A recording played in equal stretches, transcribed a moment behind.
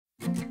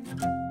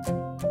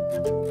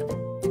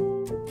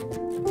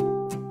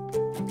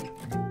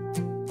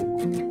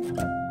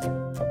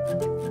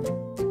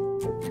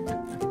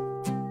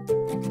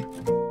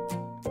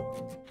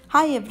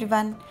Hi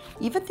everyone,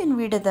 ಇವತ್ತಿನ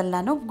ವಿಡಿಯೋದಲ್ಲಿ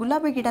ನಾನು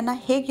ಗುಲಾಬಿ ಗಿಡನ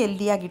ಹೇಗೆ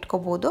ಹೆಲ್ದಿಯಾಗಿ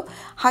ಇಟ್ಕೋಬೋದು,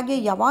 ಹಾಗೆ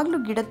ಯಾವಾಗಲೂ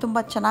ಗಿಡ ತುಂಬ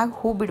ಚೆನ್ನಾಗಿ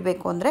ಹೂ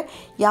ಬಿಡಬೇಕು ಅಂದರೆ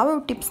ಯಾವ್ಯಾವ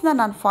ಟಿಪ್ಸ್ನ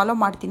ನಾನು ಫಾಲೋ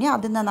ಮಾಡ್ತೀನಿ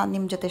ಅದನ್ನು ನಾನು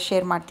ನಿಮ್ಮ ಜೊತೆ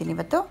ಶೇರ್ ಮಾಡ್ತೀನಿ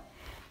ಇವತ್ತು.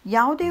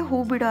 ಯಾವುದೇ ಹೂ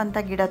ಬಿಡೋ ಅಂಥ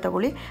ಗಿಡ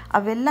ತಗೊಳ್ಳಿ,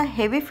 ಅವೆಲ್ಲ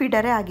ಹೆವಿ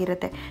ಫೀಡರೇ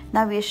ಆಗಿರುತ್ತೆ.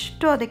 ನಾವು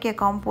ಎಷ್ಟು ಅದಕ್ಕೆ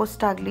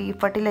ಕಾಂಪೋಸ್ಟ್ ಆಗಲಿ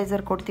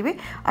ಫರ್ಟಿಲೈಸರ್ ಕೊಡ್ತೀವಿ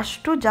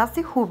ಅಷ್ಟು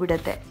ಜಾಸ್ತಿ ಹೂ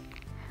ಬಿಡುತ್ತೆ.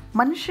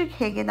 ಮನುಷ್ಯರಿಗೆ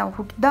ಹೇಗೆ ನಾವು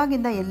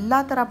ಹುಟ್ಟಿದಾಗಿಂದ ಎಲ್ಲ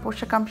ಥರ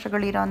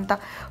ಪೋಷಕಾಂಶಗಳಿರೋ ಅಂಥ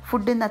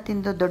ಫುಡ್ಡನ್ನು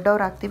ತಿಂದು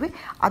ದೊಡ್ಡವರಾಗ್ತೀವಿ,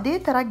 ಅದೇ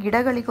ಥರ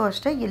ಗಿಡಗಳಿಗೂ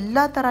ಅಷ್ಟೇ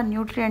ಎಲ್ಲ ಥರ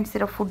ನ್ಯೂಟ್ರಿಯೆಂಟ್ಸ್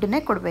ಇರೋ ಫುಡ್ಡನ್ನೇ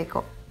ಕೊಡಬೇಕು.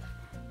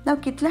 ನಾವು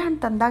ಕಿತ್ತಳೆ ಹಣ್ಣು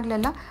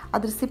ತಂದಾಗಲೆಲ್ಲ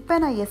ಅದ್ರ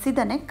ಸಿಪ್ಪೆನ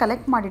ಎಸಿದನೇ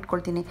ಕಲೆಕ್ಟ್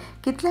ಮಾಡಿಟ್ಕೊಳ್ತೀನಿ.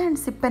 ಕಿತ್ತಳೆ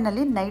ಹಣ್ಣು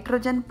ಸಿಪ್ಪೆನಲ್ಲಿ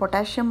ನೈಟ್ರೋಜನ್,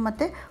 ಪೊಟ್ಯಾಷಿಯಮ್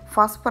ಮತ್ತು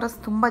ಫಾಸ್ಫರಸ್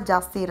ತುಂಬ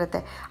ಜಾಸ್ತಿ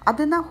ಇರುತ್ತೆ.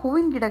 ಅದನ್ನು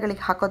ಹೂವಿನ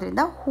ಗಿಡಗಳಿಗೆ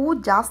ಹಾಕೋದ್ರಿಂದ ಹೂ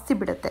ಜಾಸ್ತಿ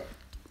ಬಿಡುತ್ತೆ.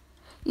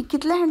 ಈ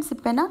ಕಿತ್ತಳೆ ಹಣ್ಣು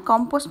ಸಿಪ್ಪೆನ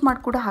ಕಾಂಪೋಸ್ಟ್ ಮಾಡಿ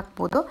ಕೂಡ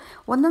ಹಾಕ್ಬೋದು.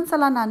 ಒಂದೊಂದು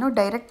ಸಲ ನಾನು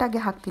ಡೈರೆಕ್ಟಾಗಿ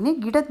ಹಾಕ್ತೀನಿ.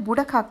 ಗಿಡದ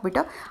ಬುಡಕ್ಕೆ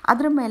ಹಾಕ್ಬಿಟ್ಟು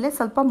ಅದ್ರ ಮೇಲೆ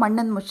ಸ್ವಲ್ಪ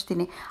ಮಣ್ಣನ್ನು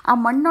ಮುಚ್ತೀನಿ. ಆ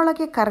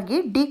ಮಣ್ಣೊಳಗೆ ಕರಗಿ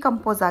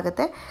ಡಿಕಂಪೋಸ್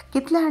ಆಗುತ್ತೆ.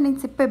 ಕಿತ್ತಳೆ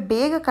ಹಣ್ಣಿನ ಸಿಪ್ಪೆ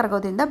ಬೇಗ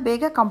ಕರಗೋದ್ರಿಂದ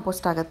ಬೇಗ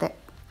ಕಾಂಪೋಸ್ಟ್ ಆಗುತ್ತೆ.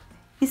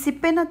 ಈ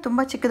ಸಿಪ್ಪೆನ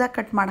ತುಂಬ ಚಿಕ್ಕದಾಗಿ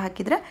ಕಟ್ ಮಾಡಿ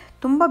ಹಾಕಿದರೆ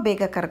ತುಂಬ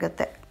ಬೇಗ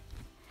ಕರಗುತ್ತೆ.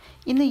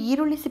 ಇನ್ನು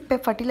ಈರುಳ್ಳಿ ಸಿಪ್ಪೆ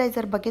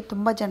ಫರ್ಟಿಲೈಸರ್ ಬಗ್ಗೆ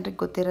ತುಂಬ ಜನರಿಗೆ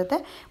ಗೊತ್ತಿರುತ್ತೆ.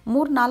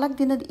 3-4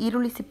 ದಿನದ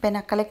ಈರುಳ್ಳಿ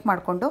ಸಿಪ್ಪೆನ ಕಲೆಕ್ಟ್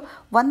ಮಾಡಿಕೊಂಡು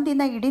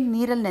ಒಂದಿನ ಇಡೀ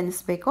ನೀರಲ್ಲಿ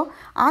ನೆನೆಸಬೇಕು.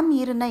 ಆ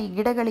ನೀರನ್ನು ಈ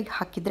ಗಿಡಗಳಿಗೆ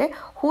ಹಾಕಿದರೆ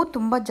ಹೂ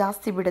ತುಂಬ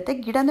ಜಾಸ್ತಿ ಬಿಡುತ್ತೆ,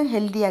 ಗಿಡನೂ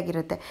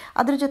ಹೆಲ್ದಿಯಾಗಿರುತ್ತೆ.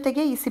 ಅದ್ರ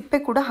ಜೊತೆಗೆ ಈ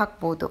ಸಿಪ್ಪೆ ಕೂಡ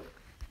ಹಾಕ್ಬೋದು.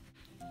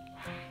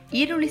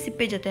 ಈರುಳ್ಳಿ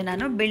ಸಿಪ್ಪೆ ಜೊತೆ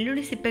ನಾನು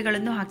ಬೆಳ್ಳುಳ್ಳಿ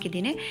ಸಿಪ್ಪೆಗಳನ್ನು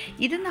ಹಾಕಿದ್ದೀನಿ.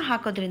 ಇದನ್ನು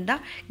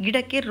ಹಾಕೋದ್ರಿಂದ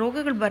ಗಿಡಕ್ಕೆ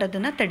ರೋಗಗಳು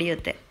ಬರೋದನ್ನು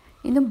ತಡೆಯುತ್ತೆ.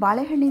 ಇನ್ನು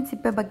ಬಾಳೆಹಣ್ಣಿನ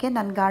ಸಿಪ್ಪೆ ಬಗ್ಗೆ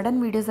ನನ್ನ ಗಾರ್ಡನ್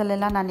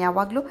ವೀಡಿಯೋಸಲ್ಲೆಲ್ಲ ನಾನು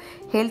ಯಾವಾಗಲೂ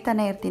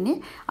ಹೇಳ್ತಾನೆ ಇರ್ತೀನಿ.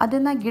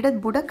 ಅದನ್ನು ಗಿಡದ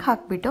ಬುಡಕ್ಕೆ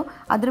ಹಾಕಿಬಿಟ್ಟು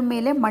ಅದ್ರ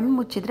ಮೇಲೆ ಮಣ್ಣು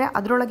ಮುಚ್ಚಿದರೆ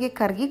ಅದರೊಳಗೆ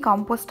ಕರಗಿ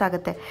ಕಾಂಪೋಸ್ಟ್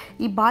ಆಗುತ್ತೆ.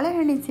 ಈ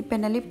ಬಾಳೆಹಣ್ಣಿನ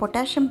ಸಿಪ್ಪೆನಲ್ಲಿ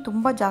ಪೊಟ್ಯಾಷಿಯಮ್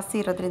ತುಂಬ ಜಾಸ್ತಿ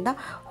ಇರೋದ್ರಿಂದ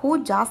ಹೂ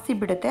ಜಾಸ್ತಿ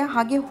ಬಿಡುತ್ತೆ,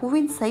 ಹಾಗೆ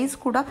ಹೂವಿನ ಸೈಜ್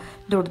ಕೂಡ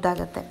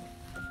ದೊಡ್ಡದಾಗುತ್ತೆ.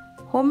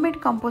 ಹೋಮ್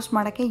ಮೇಡ್ ಕಾಂಪೋಸ್ಟ್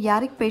ಮಾಡೋಕ್ಕೆ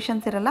ಯಾರಿಗೆ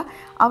ಪೇಷನ್ಸ್ ಇರಲ್ಲ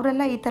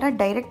ಅವರೆಲ್ಲ ಈ ಥರ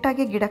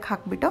ಡೈರೆಕ್ಟಾಗಿ ಗಿಡಕ್ಕೆ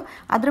ಹಾಕಿಬಿಟ್ಟು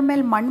ಅದ್ರ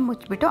ಮೇಲೆ ಮಣ್ಣು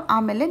ಮುಚ್ಚಿಬಿಟ್ಟು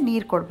ಆಮೇಲೆ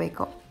ನೀರು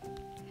ಕೊಡಬೇಕು.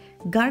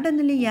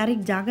 ಗಾರ್ಡನಲ್ಲಿ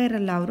ಯಾರಿಗೆ ಜಾಗ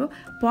ಇರಲ್ಲ ಅವರು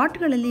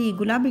ಪಾಟ್ಗಳಲ್ಲಿ ಈ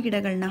ಗುಲಾಬಿ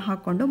ಗಿಡಗಳನ್ನ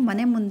ಹಾಕ್ಕೊಂಡು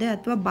ಮನೆ ಮುಂದೆ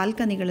ಅಥವಾ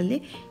ಬಾಲ್ಕನಿಗಳಲ್ಲಿ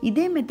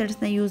ಇದೇ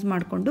ಮೆಥಡ್ಸ್ನ ಯೂಸ್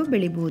ಮಾಡಿಕೊಂಡು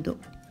ಬೆಳಿಬೋದು.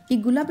 ಈ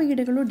ಗುಲಾಬಿ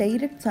ಗಿಡಗಳು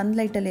ಡೈರೆಕ್ಟ್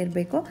ಸನ್ಲೈಟಲ್ಲಿ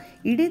ಇರಬೇಕು.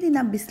 ಇಡೀ ದಿನ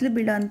ಬಿಸಿಲು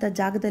ಬೀಳೋ ಅಂಥ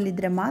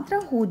ಜಾಗದಲ್ಲಿದ್ದರೆ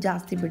ಮಾತ್ರ ಹೂ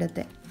ಜಾಸ್ತಿ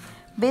ಬಿಡುತ್ತೆ.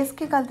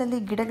 ಬೇಸಿಗೆ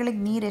ಕಾಲದಲ್ಲಿ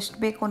ಗಿಡಗಳಿಗೆ ನೀರು ಎಷ್ಟು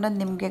ಬೇಕು ಅನ್ನೋದು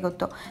ನಿಮಗೆ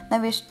ಗೊತ್ತು.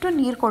 ನಾವು ಎಷ್ಟು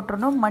ನೀರು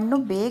ಕೊಟ್ರೂ ಮಣ್ಣು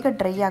ಬೇಗ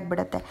ಡ್ರೈ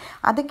ಆಗಿಬಿಡುತ್ತೆ.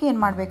 ಅದಕ್ಕೆ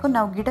ಏನು ಮಾಡಬೇಕು,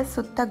 ನಾವು ಗಿಡ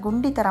ಸುತ್ತ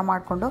ಗುಂಡಿ ಥರ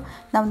ಮಾಡಿಕೊಂಡು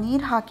ನಾವು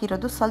ನೀರು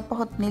ಹಾಕಿರೋದು ಸ್ವಲ್ಪ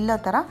ಹೊತ್ತು ನಿಲ್ಲೋ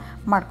ಥರ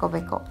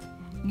ಮಾಡ್ಕೋಬೇಕು.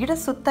 ಗಿಡ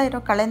ಸುತ್ತ ಇರೋ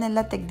ಕಳೆನೆಲ್ಲ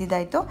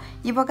ತೆಗೆದಿದ್ದಾಯಿತು.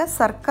 ಇವಾಗ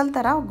ಸರ್ಕಲ್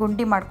ಥರ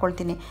ಗುಂಡಿ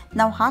ಮಾಡ್ಕೊಳ್ತೀನಿ.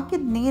 ನಾವು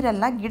ಹಾಕಿದ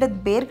ನೀರೆಲ್ಲ ಗಿಡದ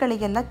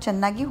ಬೇರ್ಗಳಿಗೆಲ್ಲ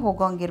ಚೆನ್ನಾಗಿ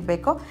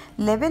ಹೋಗೋಂಗಿರಬೇಕು.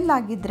 ಲೆವೆಲ್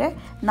ಆಗಿದ್ದರೆ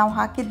ನಾವು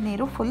ಹಾಕಿದ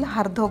ನೀರು ಫುಲ್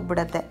ಹರಿದು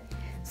ಹೋಗ್ಬಿಡತ್ತೆ.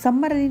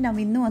 ಸಮ್ಮರಲ್ಲಿ ನಾವು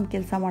ಇನ್ನೂ ಒಂದು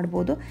ಕೆಲಸ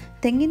ಮಾಡ್ಬೋದು.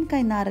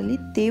 ತೆಂಗಿನಕಾಯಿ ನಾರಲ್ಲಿ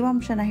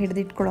ತೇವಾಂಶನ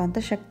ಹಿಡಿದಿಟ್ಕೊಳ್ಳೋ ಅಂಥ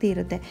ಶಕ್ತಿ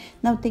ಇರುತ್ತೆ.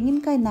 ನಾವು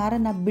ತೆಂಗಿನಕಾಯಿ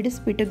ನಾರನ್ನು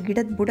ಬಿಡಿಸ್ಬಿಟ್ಟು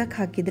ಗಿಡದ ಬುಡಕ್ಕೆ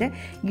ಹಾಕಿದರೆ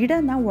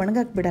ಗಿಡನ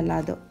ಒಣಗಕ್ಕೆ ಬಿಡಲ್ಲ.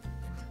 ಅದು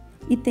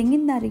ಈ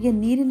ತೆಂಗಿನ ನಾರಿಗೆ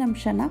ನೀರಿನ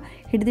ಅಂಶನ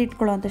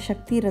ಹಿಡಿದಿಟ್ಕೊಳ್ಳೋ ಅಂಥ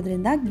ಶಕ್ತಿ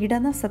ಇರೋದ್ರಿಂದ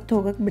ಗಿಡನ ಸತ್ತು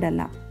ಹೋಗೋಕ್ಕೆ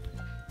ಬಿಡಲ್ಲ.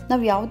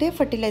 ನಾವು ಯಾವುದೇ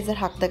ಫರ್ಟಿಲೈಸರ್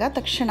ಹಾಕಿದಾಗ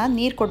ತಕ್ಷಣ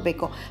ನೀರು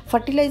ಕೊಡಬೇಕು.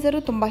 ಫರ್ಟಿಲೈಸರು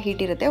ತುಂಬ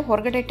ಹೀಟ್ ಇರುತ್ತೆ,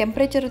 ಹೊರಗಡೆ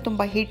ಟೆಂಪ್ರೇಚರು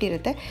ತುಂಬ ಹೀಟ್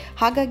ಇರುತ್ತೆ,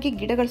 ಹಾಗಾಗಿ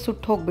ಗಿಡಗಳು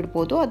ಸುಟ್ಟು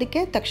ಹೋಗಿಬಿಡ್ಬೋದು.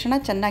 ಅದಕ್ಕೆ ತಕ್ಷಣ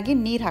ಚೆನ್ನಾಗಿ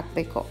ನೀರು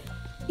ಹಾಕಬೇಕು.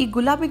 ಈ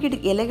ಗುಲಾಬಿ ಗಿಡ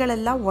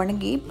ಎಲೆಗಳೆಲ್ಲ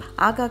ಒಣಗಿ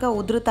ಆಗಾಗ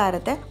ಉದುರುತ್ತಾ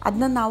ಇರುತ್ತೆ.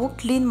 ಅದನ್ನ ನಾವು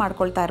ಕ್ಲೀನ್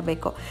ಮಾಡ್ಕೊಳ್ತಾ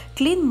ಇರಬೇಕು.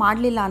 ಕ್ಲೀನ್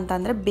ಮಾಡಲಿಲ್ಲ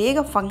ಅಂತಂದರೆ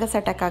ಬೇಗ ಫಂಗಸ್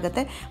ಅಟ್ಯಾಕ್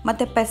ಆಗುತ್ತೆ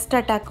ಮತ್ತು ಪೆಸ್ಟ್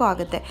ಅಟ್ಯಾಕು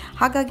ಆಗುತ್ತೆ.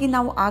 ಹಾಗಾಗಿ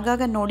ನಾವು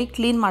ಆಗಾಗ ನೋಡಿ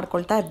ಕ್ಲೀನ್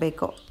ಮಾಡ್ಕೊಳ್ತಾ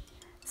ಇರಬೇಕು.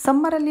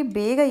 ಸಮ್ಮರಲ್ಲಿ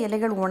ಬೇಗ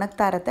ಎಲೆಗಳು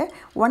ಒಣಗ್ತಾ ಇರುತ್ತೆ.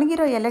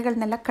 ಒಣಗಿರೋ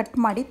ಎಲೆಗಳನ್ನೆಲ್ಲ ಕಟ್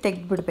ಮಾಡಿ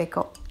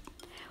ತೆಗೆದುಬಿಡಬೇಕು.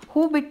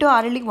 ಹೂ ಬಿಟ್ಟು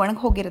ಅರಳಿಗೆ ಒಣಗಿ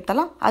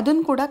ಹೋಗಿರುತ್ತಲ್ಲ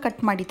ಅದನ್ನು ಕೂಡ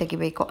ಕಟ್ ಮಾಡಿ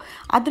ತೆಗಿಬೇಕು.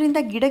 ಅದರಿಂದ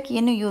ಗಿಡಕ್ಕೆ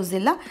ಏನೂ ಯೂಸ್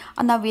ಇಲ್ಲ.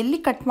 ನಾವು ಎಲ್ಲಿ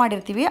ಕಟ್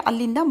ಮಾಡಿರ್ತೀವಿ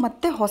ಅಲ್ಲಿಂದ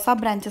ಮತ್ತೆ ಹೊಸ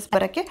ಬ್ರ್ಯಾಂಚಸ್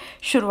ಬರೋಕ್ಕೆ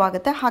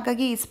ಶುರುವಾಗುತ್ತೆ.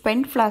 ಹಾಗಾಗಿ ಈ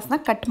ಸ್ಪೆಂಟ್ ಫ್ಲಾಸ್ನ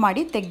ಕಟ್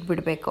ಮಾಡಿ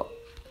ತೆಗೆದುಬಿಡಬೇಕು.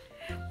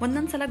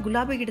 ಒಂದೊಂದು ಸಲ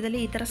ಗುಲಾಬಿ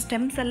ಗಿಡದಲ್ಲಿ ಈ ಥರ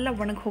ಸ್ಟೆಮ್ಸ್ ಎಲ್ಲ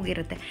ಒಣಗಿ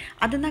ಹೋಗಿರುತ್ತೆ.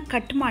 ಅದನ್ನು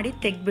ಕಟ್ ಮಾಡಿ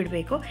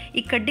ತೆಗೆದುಬಿಡಬೇಕು.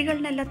 ಈ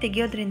ಕಡ್ಡಿಗಳನ್ನೆಲ್ಲ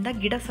ತೆಗೆಯೋದ್ರಿಂದ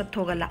ಗಿಡ ಸತ್ತು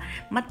ಹೋಗಲ್ಲ.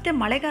 ಮತ್ತು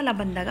ಮಳೆಗಾಲ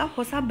ಬಂದಾಗ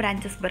ಹೊಸ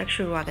ಬ್ರ್ಯಾಂಚಸ್ ಬರೋಕ್ಕೆ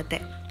ಶುರುವಾಗುತ್ತೆ.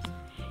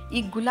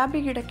 ಈ ಗುಲಾಬಿ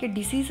ಗಿಡಕ್ಕೆ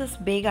ಡಿಸೀಸಸ್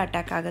ಬೇಗ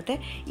ಅಟ್ಯಾಕ್ ಆಗುತ್ತೆ.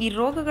 ಈ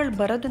ರೋಗಗಳು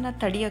ಬರೋದನ್ನು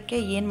ತಡೆಯೋಕ್ಕೆ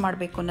ಏನು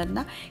ಮಾಡಬೇಕು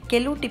ಅನ್ನೋದನ್ನ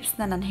ಕೆಲವು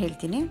ಟಿಪ್ಸ್ನ ನಾನು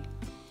ಹೇಳ್ತೀನಿ.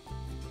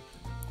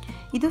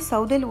 ಇದು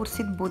ಸೌದೆಲಿ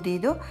ಉರಿಸಿದ ಬೂದಿ.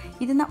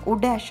 ಇದನ್ನು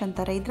ವುಡ್ ಆ್ಯಶ್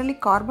ಅಂತಾರೆ. ಇದರಲ್ಲಿ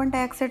ಕಾರ್ಬನ್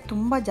ಡೈಆಕ್ಸೈಡ್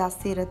ತುಂಬ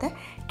ಜಾಸ್ತಿ ಇರುತ್ತೆ,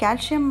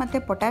 ಕ್ಯಾಲ್ಶಿಯಂ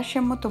ಮತ್ತು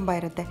ಪೊಟ್ಯಾಷಿಯಮ್ಮು ತುಂಬ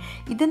ಇರುತ್ತೆ.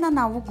 ಇದನ್ನು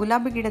ನಾವು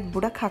ಗುಲಾಬಿ ಗಿಡದ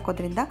ಬುಡಕ್ಕೆ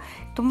ಹಾಕೋದ್ರಿಂದ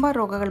ತುಂಬ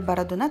ರೋಗಗಳು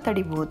ಬರೋದನ್ನು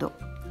ತಡಿಬೋದು.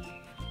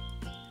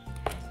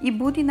 ಈ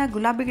ಬೂದಿನ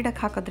ಗುಲಾಬಿ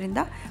ಗಿಡಕ್ಕೆ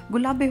ಹಾಕೋದ್ರಿಂದ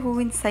ಗುಲಾಬಿ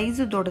ಹೂವಿನ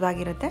ಸೈಜು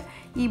ದೊಡ್ಡದಾಗಿರುತ್ತೆ.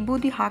 ಈ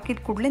ಬೂದಿ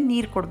ಹಾಕಿದ ಕೂಡಲೇ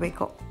ನೀರು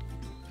ಕೊಡಬೇಕು.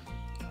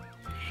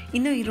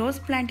 ಇನ್ನು ಈ ರೋಸ್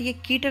ಪ್ಲ್ಯಾಂಟಿಗೆ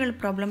ಕೀಟಗಳ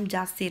ಪ್ರಾಬ್ಲಮ್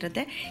ಜಾಸ್ತಿ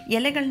ಇರುತ್ತೆ.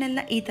 ಎಲೆಗಳನ್ನೆಲ್ಲ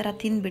ಈ ಥರ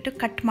ತಿಂದುಬಿಟ್ಟು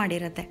ಕಟ್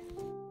ಮಾಡಿರುತ್ತೆ.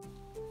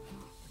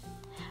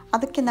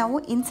 ಅದಕ್ಕೆ ನಾವು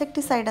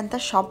ಇನ್ಸೆಕ್ಟಿಸೈಡ್ ಅಂತ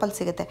ಶಾಪಲ್ಲಿ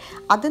ಸಿಗುತ್ತೆ.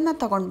 ಅದನ್ನು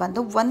ತೊಗೊಂಡು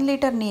ಬಂದು 1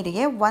 ಲೀಟರ್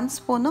ನೀರಿಗೆ 1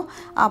 ಸ್ಪೂನು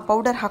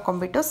ಪೌಡರ್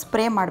ಹಾಕ್ಕೊಂಬಿಟ್ಟು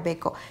ಸ್ಪ್ರೇ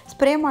ಮಾಡಬೇಕು.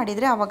 ಸ್ಪ್ರೇ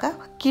ಮಾಡಿದರೆ ಆವಾಗ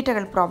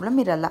ಕೀಟಗಳ ಪ್ರಾಬ್ಲಮ್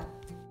ಇರಲ್ಲ.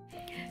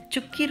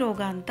 ಚುಕ್ಕಿ ರೋಗ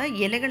ಅಂತ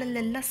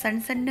ಎಲೆಗಳಲ್ಲೆಲ್ಲ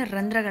ಸಣ್ಣ ಸಣ್ಣ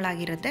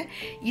ರಂಧ್ರಗಳಾಗಿರುತ್ತೆ.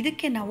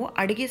 ಇದಕ್ಕೆ ನಾವು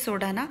ಅಡುಗೆ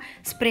ಸೋಡಾನ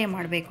ಸ್ಪ್ರೇ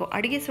ಮಾಡಬೇಕು.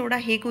 ಅಡುಗೆ ಸೋಡಾ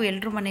ಹೇಗೂ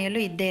ಎಲ್ಲರ ಮನೆಯಲ್ಲೂ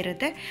ಇದ್ದೇ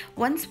ಇರುತ್ತೆ.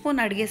 1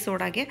 ಸ್ಪೂನ್ ಅಡುಗೆ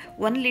ಸೋಡಾಗೆ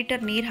 1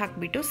 ಲೀಟರ್ ನೀರು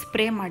ಹಾಕಿಬಿಟ್ಟು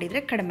ಸ್ಪ್ರೇ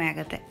ಮಾಡಿದರೆ ಕಡಿಮೆ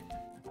ಆಗುತ್ತೆ.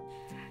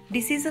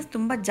 ಡಿಸೀಸಸ್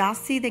ತುಂಬ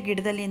ಜಾಸ್ತಿ ಇದೆ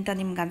ಗಿಡದಲ್ಲಿ ಅಂತ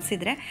ನಿಮ್ಗೆ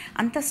ಅನಿಸಿದರೆ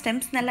ಅಂಥ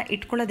ಸ್ಟೆಮ್ಸ್ನೆಲ್ಲ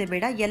ಇಟ್ಕೊಳ್ಳೋದೇ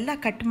ಬೇಡ, ಎಲ್ಲ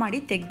ಕಟ್ ಮಾಡಿ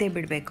ತೆಗೆದೇ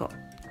ಬಿಡಬೇಕು.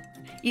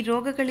 ಈ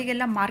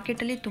ರೋಗಗಳಿಗೆಲ್ಲ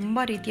ಮಾರ್ಕೆಟಲ್ಲಿ ತುಂಬ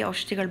ರೀತಿಯ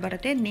ಔಷಧಿಗಳು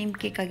ಬರುತ್ತೆ. ನೀಮ್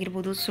ಕೇಕ್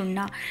ಆಗಿರ್ಬೋದು, ಸುಣ್ಣ,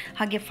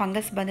 ಹಾಗೆ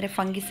ಫಂಗಸ್ ಬಂದರೆ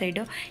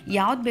ಫಂಗಿಸೈಡು,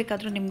 ಯಾವ್ದು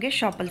ಬೇಕಾದರೂ ನಿಮಗೆ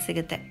ಶಾಪಲ್ಲಿ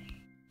ಸಿಗುತ್ತೆ.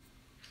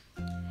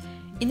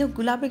 ಇನ್ನು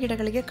ಗುಲಾಬಿ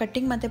ಗಿಡಗಳಿಗೆ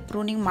ಕಟ್ಟಿಂಗ್ ಮತ್ತು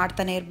ಪ್ರೂನಿಂಗ್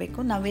ಮಾಡ್ತಾನೆ ಇರಬೇಕು.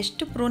 ನಾವು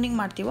ಎಷ್ಟು ಪ್ರೂನಿಂಗ್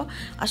ಮಾಡ್ತೀವೋ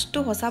ಅಷ್ಟು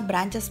ಹೊಸ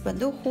ಬ್ರಾಂಚಸ್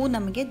ಬಂದು ಹೂ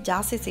ನಮಗೆ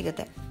ಜಾಸ್ತಿ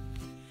ಸಿಗುತ್ತೆ.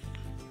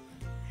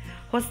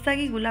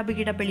 ಹೊಸದಾಗಿ ಗುಲಾಬಿ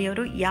ಗಿಡ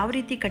ಬೆಳೆಯೋರು ಯಾವ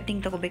ರೀತಿ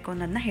ಕಟ್ಟಿಂಗ್ ತೊಗೋಬೇಕು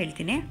ಅನ್ನೋದನ್ನ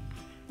ಹೇಳ್ತೀನಿ.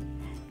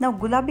 ನಾವು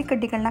ಗುಲಾಬಿ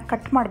ಕಡ್ಡಿಗಳನ್ನ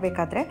ಕಟ್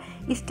ಮಾಡಬೇಕಾದ್ರೆ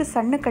ಇಷ್ಟು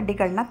ಸಣ್ಣ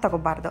ಕಡ್ಡಿಗಳನ್ನ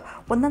ತಗೋಬಾರ್ದು.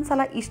 ಒಂದೊಂದು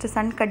ಸಲ ಇಷ್ಟು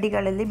ಸಣ್ಣ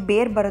ಕಡ್ಡಿಗಳಲ್ಲಿ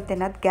ಬೇರು ಬರುತ್ತೆ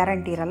ಅನ್ನೋದು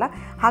ಗ್ಯಾರಂಟಿ ಇರಲ್ಲ.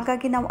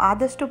 ಹಾಗಾಗಿ ನಾವು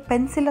ಆದಷ್ಟು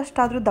ಪೆನ್ಸಿಲ್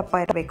ಅಷ್ಟಾದರೂ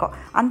ದಪ್ಪ ಇರಬೇಕು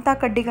ಅಂಥ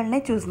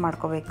ಕಡ್ಡಿಗಳನ್ನೇ ಚೂಸ್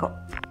ಮಾಡ್ಕೋಬೇಕು.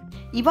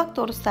 ಇವಾಗ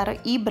ತೋರಿಸ್ತಾ ಇರೋ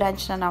ಈ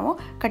ಬ್ರಾಂಚ್ನ ನಾವು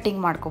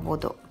ಕಟ್ಟಿಂಗ್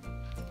ಮಾಡ್ಕೋಬೋದು.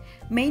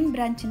 ಮೇನ್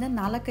ಬ್ರಾಂಚಿಂದ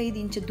 4-5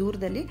 ಇಂಚು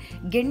ದೂರದಲ್ಲಿ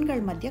ಗೆಣ್ಗಳ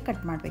ಮಧ್ಯೆ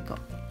ಕಟ್ ಮಾಡಬೇಕು.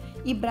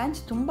 ಈ ಬ್ರಾಂಚ್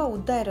ತುಂಬ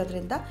ಉದ್ದ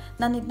ಇರೋದ್ರಿಂದ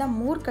ನಾನು ಇದನ್ನ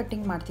 3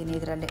 ಕಟ್ಟಿಂಗ್ ಮಾಡ್ತೀನಿ.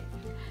 ಇದರಲ್ಲಿ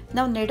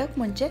ನಾವು ನೆಡೋಕ್ಕೆ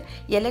ಮುಂಚೆ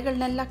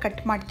ಎಲೆಗಳನ್ನೆಲ್ಲ ಕಟ್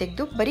ಮಾಡಿ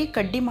ತೆಗೆದು ಬರೀ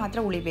ಕಡ್ಡಿ ಮಾತ್ರ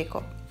ಉಳಿಬೇಕು.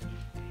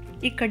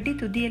 ಈ ಕಡ್ಡಿ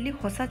ತುದಿಯಲ್ಲಿ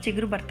ಹೊಸ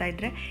ಚಿಗುರು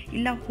ಬರ್ತಾಯಿದ್ರೆ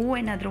ಇಲ್ಲ ಹೂ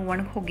ಏನಾದರೂ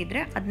ಒಣಗಿ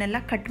ಹೋಗಿದ್ರೆ ಅದನ್ನೆಲ್ಲ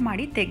ಕಟ್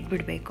ಮಾಡಿ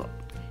ತೆಗೆದುಬಿಡಬೇಕು.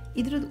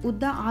 ಇದ್ರದ್ದು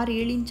ಉದ್ದ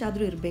 6-7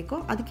 ಇಂಚಾದರೂ ಇರಬೇಕು.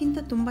 ಅದಕ್ಕಿಂತ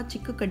ತುಂಬ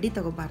ಚಿಕ್ಕ ಕಡ್ಡಿ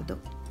ತಗೋಬಾರ್ದು.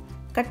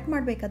 ಕಟ್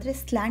ಮಾಡಬೇಕಾದ್ರೆ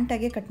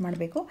ಸ್ಲ್ಯಾಂಟಾಗೆ ಕಟ್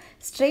ಮಾಡಬೇಕು.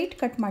 ಸ್ಟ್ರೈಟ್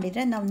ಕಟ್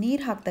ಮಾಡಿದರೆ ನಾವು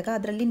ನೀರು ಹಾಕಿದಾಗ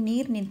ಅದರಲ್ಲಿ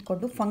ನೀರು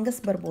ನಿಂತ್ಕೊಂಡು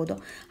ಫಂಗಸ್ ಬರ್ಬೋದು.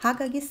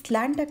 ಹಾಗಾಗಿ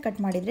ಸ್ಲ್ಯಾಂಟಾಗಿ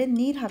ಕಟ್ ಮಾಡಿದರೆ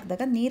ನೀರು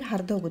ಹಾಕಿದಾಗ ನೀರು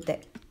ಹರಿದೋಗುತ್ತೆ.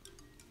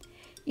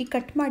 ಈ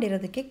ಕಟ್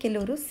ಮಾಡಿರೋದಕ್ಕೆ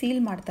ಕೆಲವರು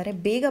ಸೀಲ್ ಮಾಡ್ತಾರೆ,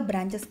 ಬೇಗ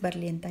ಬ್ರಾಂಚಸ್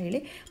ಬರಲಿ ಅಂತ ಹೇಳಿ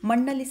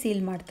ಮಣ್ಣಲ್ಲಿ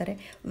ಸೀಲ್ ಮಾಡ್ತಾರೆ.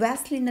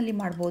 ವ್ಯಾಸ್ಲಿನಲ್ಲಿ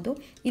ಮಾಡ್ಬೋದು,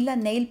 ಇಲ್ಲ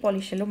ನೈಲ್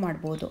ಪಾಲಿಷಲ್ಲೂ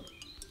ಮಾಡ್ಬೋದು.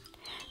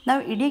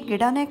 ನಾವು ಇಡೀ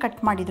ಗಿಡನೇ ಕಟ್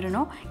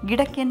ಮಾಡಿದ್ರೂ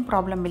ಗಿಡಕ್ಕೇನು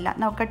ಪ್ರಾಬ್ಲಮ್ ಇಲ್ಲ.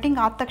 ನಾವು ಕಟ್ಟಿಂಗ್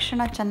ಆದ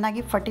ತಕ್ಷಣ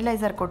ಚೆನ್ನಾಗಿ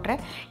ಫರ್ಟಿಲೈಸರ್ ಕೊಟ್ಟರೆ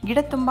ಗಿಡ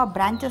ತುಂಬ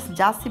ಬ್ರಾಂಚಸ್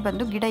ಜಾಸ್ತಿ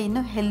ಬಂದು ಗಿಡ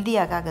ಇನ್ನೂ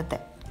ಹೆಲ್ದಿಯಾಗುತ್ತೆ.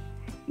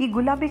 ಈ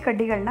ಗುಲಾಬಿ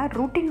ಕಡ್ಡಿಗಳನ್ನ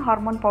ರೂಟಿಂಗ್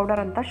ಹಾರ್ಮೋನ್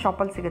ಪೌಡರ್ ಅಂತ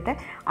ಶಾಪಲ್ಲಿ ಸಿಗುತ್ತೆ.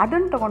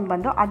 ಅದನ್ನು ತೊಗೊಂಡು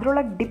ಬಂದು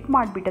ಅದರೊಳಗೆ ಡಿಪ್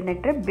ಮಾಡಿಬಿಟ್ಟು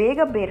ನೆಟ್ಟರೆ ಬೇಗ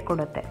ಬೇರು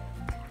ಕೊಡುತ್ತೆ.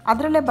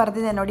 ಅದರಲ್ಲೇ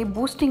ಬರೆದಿದೆ ನೋಡಿ,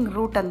 ಬೂಸ್ಟಿಂಗ್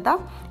ರೂಟ್ ಅಂತ.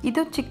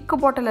 ಇದು ಚಿಕ್ಕ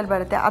ಬಾಟಲಲ್ಲಿ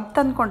ಬರುತ್ತೆ, ಅದು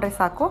ತಂದುಕೊಂಡ್ರೆ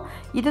ಸಾಕು.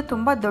 ಇದು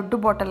ತುಂಬ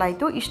ದೊಡ್ಡ ಬಾಟಲ್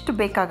ಆಯಿತು, ಇಷ್ಟು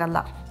ಬೇಕಾಗಲ್ಲ.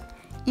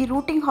 ಈ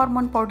ರೂಟಿಂಗ್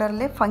ಹಾರ್ಮೋನ್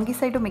ಪೌಡರಲ್ಲೇ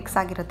ಫಂಗಿಸೈಡು ಮಿಕ್ಸ್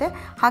ಆಗಿರುತ್ತೆ,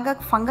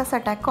 ಹಾಗಾಗಿ ಫಂಗಸ್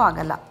ಅಟ್ಯಾಕು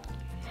ಆಗಲ್ಲ.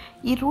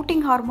 ಈ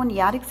ರೂಟಿಂಗ್ ಹಾರ್ಮೋನ್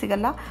ಯಾರಿಗೆ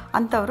ಸಿಗಲ್ಲ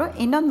ಅಂಥವರು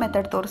ಇನ್ನೊಂದು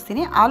ಮೆಥಡ್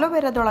ತೋರಿಸ್ತೀನಿ.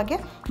 ಆಲೋವೆರಾದೊಳಗೆ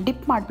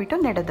ಡಿಪ್ ಮಾಡಿಬಿಟ್ಟು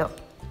ನೆಡೋದು.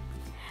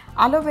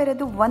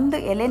 ಆಲೋವೆರಾದು ಒಂದು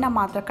ಎಲೆನ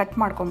ಮಾತ್ರ ಕಟ್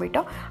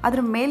ಮಾಡ್ಕೊಂಬಿಟ್ಟು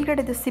ಅದ್ರ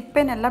ಮೇಲ್ಗಡೆದು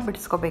ಸಿಪ್ಪೆನೆಲ್ಲ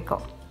ಬಿಡಿಸ್ಕೋಬೇಕು.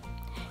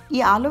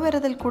 ಈ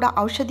ಆಲೋವೆರಾದಲ್ಲಿ ಕೂಡ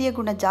ಔಷಧೀಯ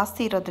ಗುಣ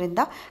ಜಾಸ್ತಿ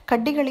ಇರೋದ್ರಿಂದ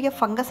ಕಡ್ಡಿಗಳಿಗೆ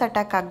ಫಂಗಸ್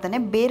ಅಟ್ಯಾಕ್ ಆಗ್ದೇ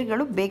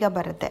ಬೇರುಗಳು ಬೇಗ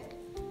ಬರುತ್ತೆ.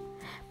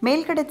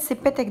 ಮೇಲ್ಗಡೆ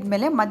ಸಿಪ್ಪೆ ತೆಗೆದ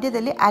ಮೇಲೆ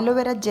ಮಧ್ಯದಲ್ಲಿ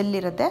ಆಲೋವೆರಾ ಜೆಲ್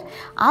ಇರುತ್ತೆ.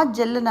 ಆ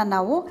ಜೆಲ್ಲನ್ನು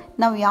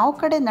ನಾವು ಯಾವ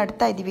ಕಡೆ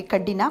ನಡ್ತಾ ಇದ್ದೀವಿ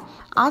ಕಡ್ಡಿನ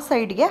ಆ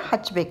ಸೈಡ್ಗೆ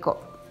ಹಚ್ಚಬೇಕು.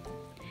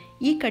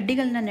 ಈ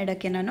ಕಡ್ಡಿಗಳನ್ನ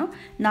ನೆಡೋಕ್ಕೆ ನಾನು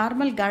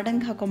ನಾರ್ಮಲ್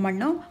ಗಾರ್ಡನ್ಗೆ ಹಾಕೋ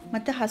ಮಣ್ಣು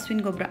ಮತ್ತು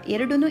ಹಸುವಿನ ಗೊಬ್ಬರ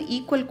ಎರಡೂ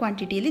ಈಕ್ವಲ್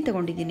ಕ್ವಾಂಟಿಟಿಯಲ್ಲಿ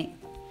ತೊಗೊಂಡಿದ್ದೀನಿ.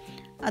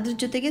 ಅದ್ರ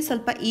ಜೊತೆಗೆ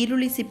ಸ್ವಲ್ಪ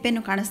ಈರುಳ್ಳಿ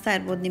ಸಿಪ್ಪೆನೂ ಕಾಣಿಸ್ತಾ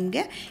ಇರ್ಬೋದು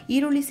ನಿಮಗೆ.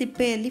 ಈರುಳ್ಳಿ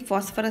ಸಿಪ್ಪೆಯಲ್ಲಿ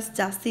ಫಾಸ್ಫರಸ್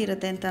ಜಾಸ್ತಿ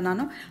ಇರುತ್ತೆ ಅಂತ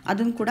ನಾನು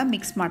ಅದನ್ನು ಕೂಡ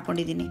ಮಿಕ್ಸ್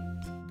ಮಾಡ್ಕೊಂಡಿದ್ದೀನಿ.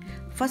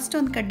 ಫಸ್ಟ್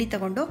ಒಂದು ಕಡ್ಡಿ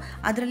ತಗೊಂಡು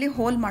ಅದರಲ್ಲಿ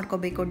ಹೋಲ್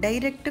ಮಾಡ್ಕೋಬೇಕು.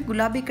 ಡೈರೆಕ್ಟ್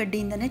ಗುಲಾಬಿ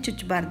ಕಡ್ಡಿಯಿಂದನೇ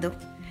ಚುಚ್ಚಬಾರ್ದು.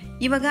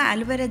 ಇವಾಗ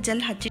ಆಲೋವೆರಾ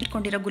ಜೆಲ್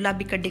ಹಚ್ಚಿಟ್ಕೊಂಡಿರೋ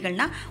ಗುಲಾಬಿ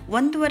ಕಡ್ಡಿಗಳನ್ನ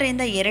 1.5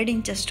 ಇಂದ 2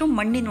 ಇಂಚಷ್ಟು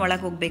ಮಣ್ಣಿನ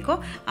ಒಳಗೆ ಹೋಗಬೇಕು.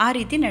 ಆ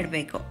ರೀತಿ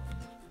ನೆಡಬೇಕು.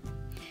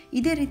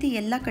 ಇದೇ ರೀತಿ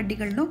ಎಲ್ಲ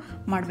ಕಡ್ಡಿಗಳನ್ನೂ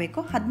ಮಾಡಬೇಕು.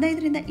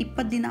 15ರಿಂದ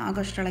 20 ದಿನ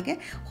ಆಗೋಷ್ಟರೊಳಗೆ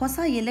ಹೊಸ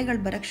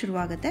ಎಲೆಗಳು ಬರೋಕ್ಕೆ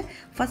ಶುರುವಾಗುತ್ತೆ.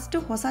 ಫಸ್ಟು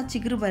ಹೊಸ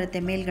ಚಿಗುರು ಬರುತ್ತೆ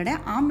ಮೇಲ್ಗಡೆ,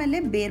 ಆಮೇಲೆ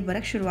ಬೇರು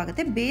ಬರೋಕ್ಕೆ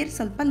ಶುರುವಾಗುತ್ತೆ. ಬೇರು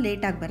ಸ್ವಲ್ಪ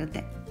ಲೇಟಾಗಿ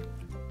ಬರುತ್ತೆ.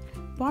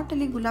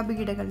 ಪಾಟಲ್ಲಿ ಗುಲಾಬಿ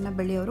ಗಿಡಗಳನ್ನ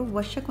ಬೆಳೆಯೋರು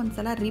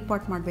ವರ್ಷಕ್ಕೊಂದ್ಸಲ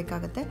ರೀಪಾಟ್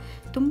ಮಾಡಬೇಕಾಗತ್ತೆ.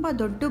 ತುಂಬ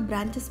ದೊಡ್ಡ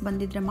ಬ್ರಾಂಚಸ್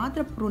ಬಂದಿದ್ದರೆ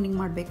ಮಾತ್ರ ಪ್ರೂನಿಂಗ್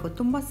ಮಾಡಬೇಕು.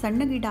 ತುಂಬ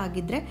ಸಣ್ಣ ಗಿಡ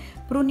ಆಗಿದ್ದರೆ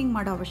ಪ್ರೂನಿಂಗ್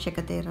ಮಾಡೋ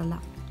ಅವಶ್ಯಕತೆ ಇರಲ್ಲ.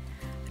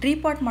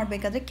 ರೀಪಾಟ್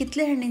ಮಾಡಬೇಕಾದ್ರೆ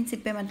ಕಿತ್ತಳೆ ಹಣ್ಣಿನ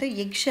ಸಿಪ್ಪೆ ಮತ್ತು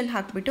ಎಗ್ ಶೆಲ್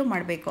ಹಾಕಿಬಿಟ್ಟು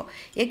ಮಾಡಬೇಕು.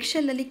 ಎಗ್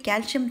ಶೆಲ್ಲಲ್ಲಿ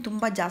ಕ್ಯಾಲ್ಶಿಯಂ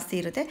ತುಂಬ ಜಾಸ್ತಿ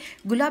ಇರುತ್ತೆ.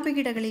 ಗುಲಾಬಿ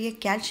ಗಿಡಗಳಿಗೆ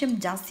ಕ್ಯಾಲ್ಶಿಯಂ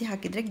ಜಾಸ್ತಿ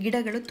ಹಾಕಿದರೆ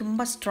ಗಿಡಗಳು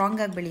ತುಂಬ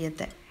ಸ್ಟ್ರಾಂಗಾಗಿ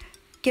ಬೆಳೆಯುತ್ತೆ.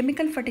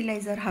 ಕೆಮಿಕಲ್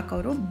ಫರ್ಟಿಲೈಸರ್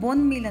ಹಾಕೋರು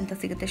ಬೋನ್ ಮೀಲ್ ಅಂತ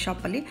ಸಿಗುತ್ತೆ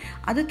ಶಾಪಲ್ಲಿ,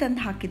 ಅದು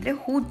ತಂದು ಹಾಕಿದರೆ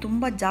ಹೂ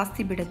ತುಂಬ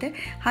ಜಾಸ್ತಿ ಬಿಡುತ್ತೆ.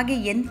 ಹಾಗೆ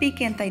NPK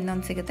ಅಂತ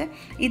ಇನ್ನೊಂದು ಸಿಗುತ್ತೆ,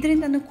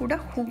 ಇದರಿಂದನೂ ಕೂಡ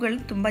ಹೂಗಳು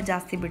ತುಂಬ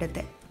ಜಾಸ್ತಿ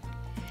ಬಿಡುತ್ತೆ.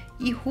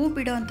 ಈ ಹೂ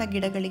ಬಿಡೋವಂಥ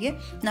ಗಿಡಗಳಿಗೆ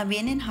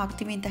ನಾವೇನೇನು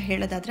ಹಾಕ್ತೀವಿ ಅಂತ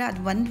ಹೇಳೋದಾದರೆ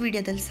ಅದು ಒಂದು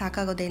ವಿಡಿಯೋದಲ್ಲಿ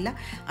ಸಾಕಾಗೋದೇ ಇಲ್ಲ,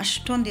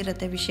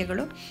 ಅಷ್ಟೊಂದಿರುತ್ತೆ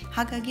ವಿಷಯಗಳು.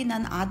 ಹಾಗಾಗಿ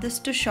ನಾನು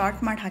ಆದಷ್ಟು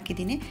ಶಾರ್ಟ್ ಮಾಡಿ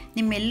ಹಾಕಿದ್ದೀನಿ.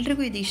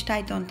 ನಿಮ್ಮೆಲ್ರಿಗೂ ಇದು ಇಷ್ಟ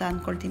ಆಯಿತು ಅಂತ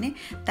ಅಂದ್ಕೊಳ್ತೀನಿ.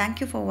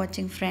 Thank you for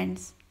watching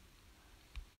friends.